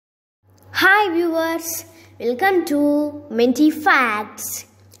Hi viewers, welcome to Minty Facts.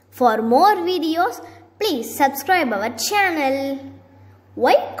 For more videos, please subscribe our channel.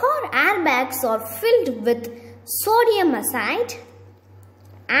 Why car airbags are filled with sodium azide?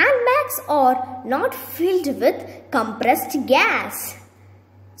 Airbags are not filled with compressed gas.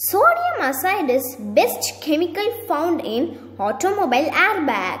 Sodium azide is best chemical found in automobile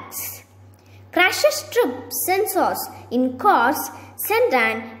airbags. Crash strip sensors in cars send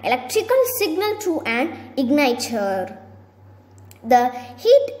an electrical signal to an igniter. The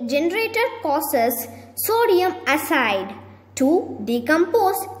heat generator causes sodium azide to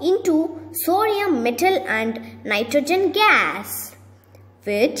decompose into sodium metal and nitrogen gas,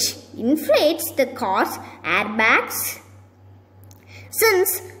 which inflates the car's airbags.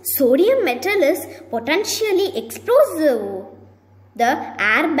 Since sodium metal is potentially explosive, the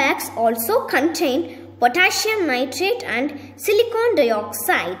airbags also contain potassium nitrate and silicon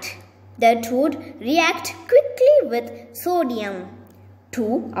dioxide that would react quickly with sodium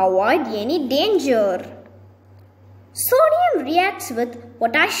to avoid any danger. Sodium reacts with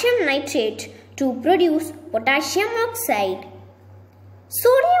potassium nitrate to produce potassium oxide,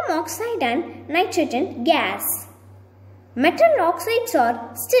 sodium oxide and nitrogen gas. Metal oxides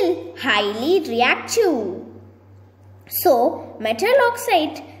are still highly reactive. So, metal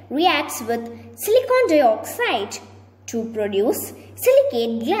oxide reacts with silicon dioxide to produce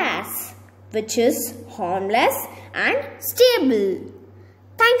silicate glass, which is harmless and stable.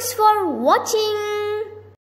 Thanks for watching.